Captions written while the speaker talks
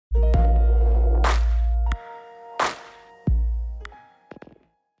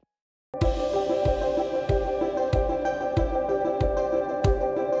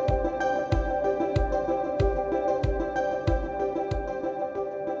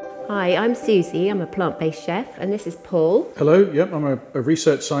Hi, I'm Suzy, I'm a plant-based chef, and this is Paul. Hello, yep, I'm a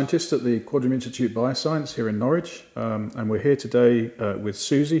research scientist at the Quadrium Institute Bioscience here in Norwich, and we're here today with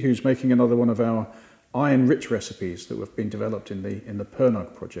Suzy, who's making another one of our iron-rich recipes that have been developed in the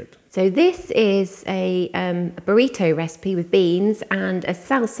PERNUG project. So this is a burrito recipe with beans and a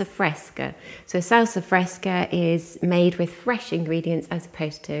salsa fresca. So a salsa fresca is made with fresh ingredients as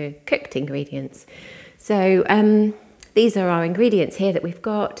opposed to cooked ingredients. So these are our ingredients here that we've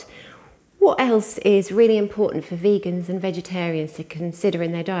got. What else is really important for vegans and vegetarians to consider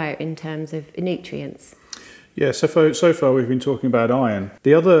in their diet in terms of nutrients? Yeah, so far we've been talking about iron.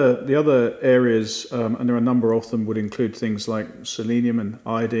 The other areas, and there are a number of them, would include things like selenium and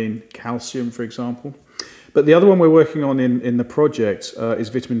iodine, calcium, for example. But the other one we're working on in the project is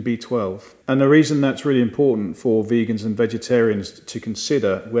vitamin B12. And the reason that's really important for vegans and vegetarians to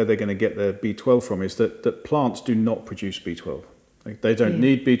consider where they're going to get their B12 from is that plants do not produce B12. They don't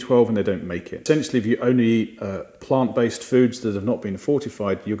need B12 and they don't make it. Essentially, if you only eat plant-based foods that have not been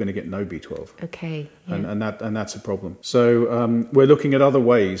fortified, you're going to get no B12. Okay. Yeah. And that's a problem. So we're looking at other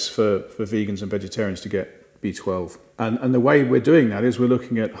ways for vegans and vegetarians to get B12. And the way we're doing that is we're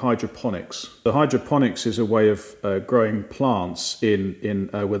looking at hydroponics. So hydroponics is a way of growing plants in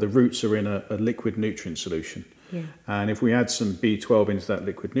where the roots are in a liquid nutrient solution. Yeah. And if we add some B12 into that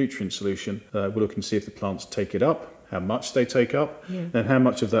liquid nutrient solution, we're looking to see if the plants take it up, how much they take up, and how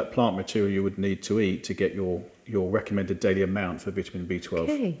much of that plant material you would need to eat to get your recommended daily amount for vitamin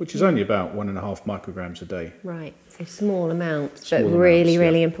B12, which is only about 1.5 micrograms a day. Right, so small amounts, but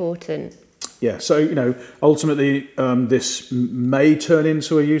really important. Yeah, so ultimately this may turn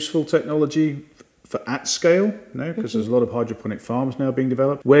into a useful technology for at scale, because there's a lot of hydroponic farms now being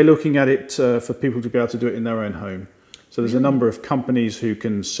developed. We're looking at it for people to be able to do it in their own home. So there's a number of companies who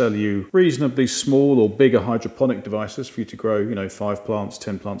can sell you reasonably small or bigger hydroponic devices for you to grow, 5 plants,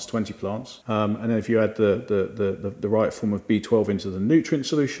 10 plants, 20 plants. And then if you add the right form of B12 into the nutrient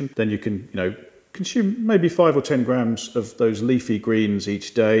solution, then you can, consume maybe 5 or 10 grams of those leafy greens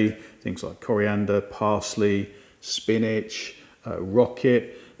each day. Things like coriander, parsley, spinach,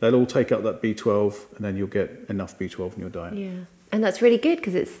 rocket. They'll all take up that B12, and then you'll get enough B12 in your diet. Yeah, and that's really good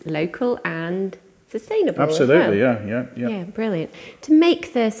because it's local and sustainable. Absolutely, as well. Yeah, brilliant. To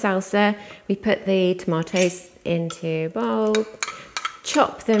make the salsa, we put the tomatoes into a bowl,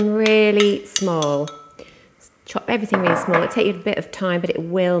 chop them really small. Chop everything really small. It'll take you a bit of time, but it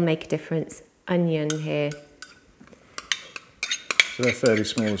will make a difference. Onion here. So they're fairly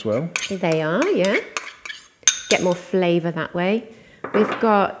small as well. They are, yeah. Get more flavour that way. We've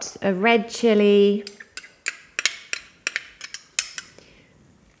got a red chilli,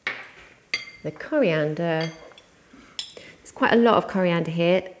 the coriander. There's quite a lot of coriander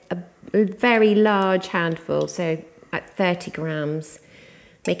here, a very large handful, so at 30 grams.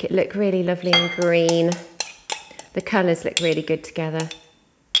 Make it look really lovely and green. The colours look really good together.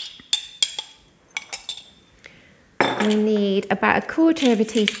 We need about 1/4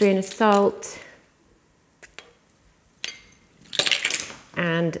 teaspoon of salt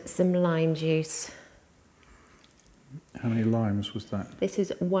and some lime juice. How many limes was that? This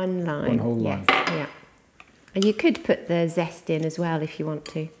is 1 lime. 1 whole lime. Yes, yeah. And you could put the zest in as well if you want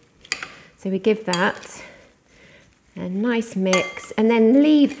to. So we give that a nice mix and then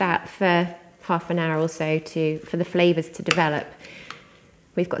leave that for half an hour or so for the flavours to develop.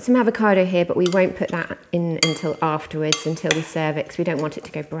 We've got some avocado here, but we won't put that in until afterwards, until we serve it, because we don't want it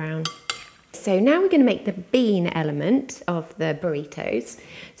to go brown. So now we're going to make the bean element of the burritos.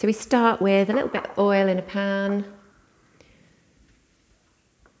 So we start with a little bit of oil in a pan.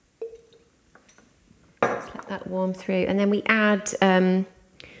 Just let that warm through. And then we add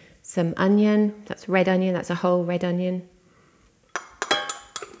some onion. That's red onion. That's a whole red onion.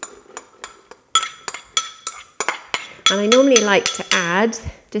 And I normally like to add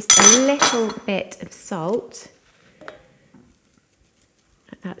just a little bit of salt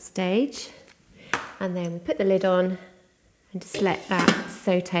at that stage. And then we put the lid on and just let that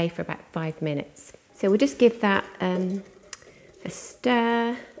saute for about 5 minutes. So we'll just give that a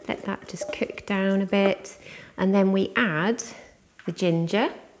stir, let that just cook down a bit. And then we add the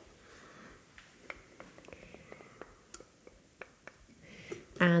ginger.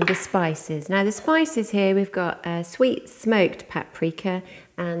 And the spices. Now the spices here, we've got sweet smoked paprika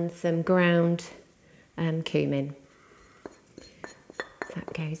and some ground cumin.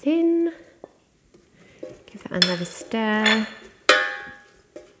 That goes in. Give that another stir.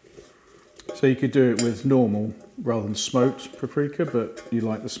 So you could do it with normal rather than smoked paprika, but you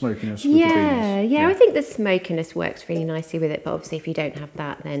like the smokiness with the beans. Yeah, I think the smokiness works really nicely with it, but obviously if you don't have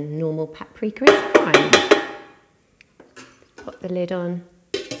that, then normal paprika is fine. Put the lid on.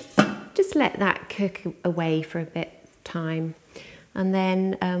 just let that cook away for a bit of time. And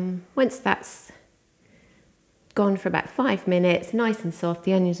then once that's gone for about 5 minutes, nice and soft,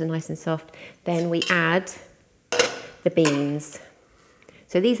 the onions are nice and soft, then we add the beans.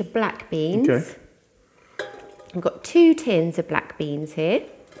 So these are black beans. Okay. I've got 2 tins of black beans here.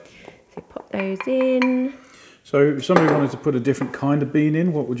 So pop those in. So if somebody wanted to put a different kind of bean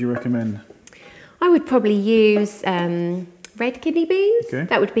in, what would you recommend? I would probably use red kidney beans. Okay.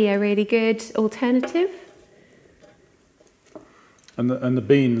 That would be a really good alternative. And the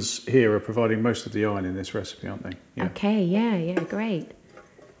beans here are providing most of the iron in this recipe, aren't they? Yeah. Okay, yeah, great.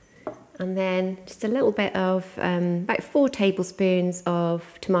 And then just a little bit of, about 4 tablespoons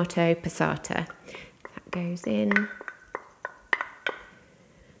of tomato passata. That goes in.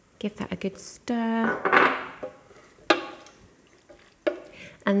 Give that a good stir.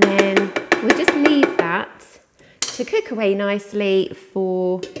 And then we'll just leave that to cook away nicely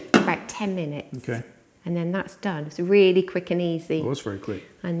for about 10 minutes. Okay. And then that's done. It's really quick and easy. Well, that's very quick.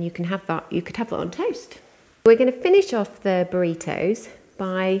 And you can have that, you could have that on toast. We're going to finish off the burritos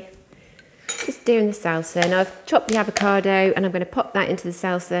by just doing the salsa. Now I've chopped the avocado and I'm going to pop that into the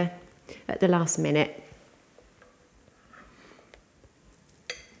salsa at the last minute.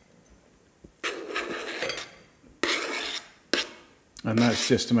 And that's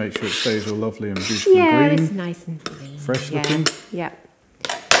just to make sure it stays all lovely and beautiful Yeah, and green. it's nice and green. Fresh looking. Yeah.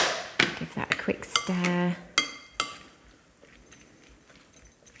 Give that a quick stir.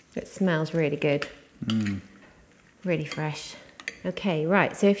 It smells really good. Really fresh. Okay,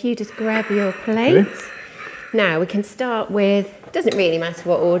 right, so if you just grab your plate. Okay. Now we can start with, doesn't really matter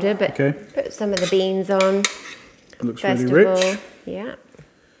what order, but Okay. put some of the beans on. It looks First really of rich. all, yeah.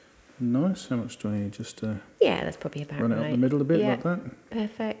 Nice. How much do I need? Just Yeah, that's probably about run it right. up the middle a bit Yeah, like that.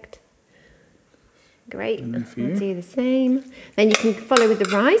 perfect. Great. And then for I'll you. do the same. Then you can follow with the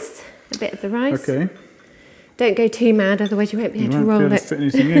rice, a bit of the rice. Okay. Don't go too mad, otherwise you won't be You able to won't be roll able it. to fit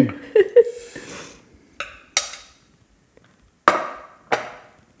anything in.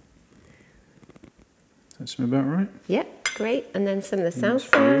 That's about right. Yep, great. And then some of the That's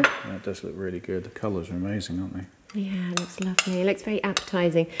for you. salsa. That does look really good. The colours are amazing, aren't they? Yeah, it looks lovely. It looks very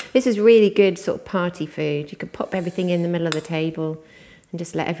appetising. This is really good sort of party food. You could pop everything in the middle of the table and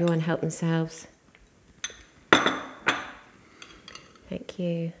just let everyone help themselves. Thank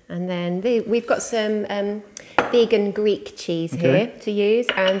you. And then we've got some vegan Greek cheese here to use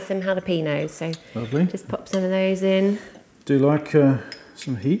and some jalapenos. So Lovely. just pop some of those in. Do you like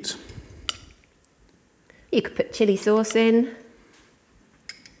some heat? You could put chilli sauce in.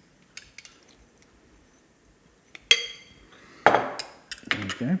 There you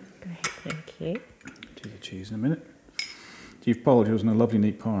go. Great, thank you. Do the cheese in a minute. You've piled yours in a lovely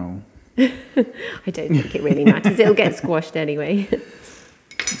neat pile. I don't think it really matters. It'll get squashed anyway.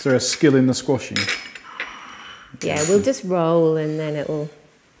 Is there a skill in the squashing? Yeah, we'll just roll and then it'll...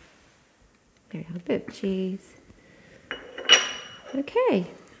 There we have a bit of cheese. Okay.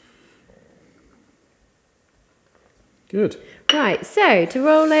 Good. Right, so to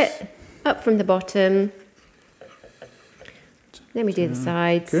roll it up from the bottom, then we do the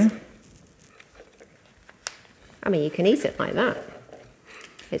sides. Okay. I mean, you can eat it like that.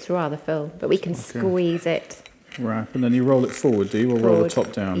 It's rather full, but we can squeeze it Wrap, and then you roll it forward, do you? Or roll the forward.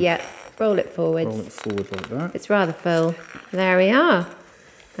 top down? Yeah, roll it forwards. Roll it forward like that. It's rather full. There we are.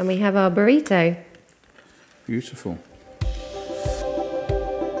 And we have our burrito. Beautiful.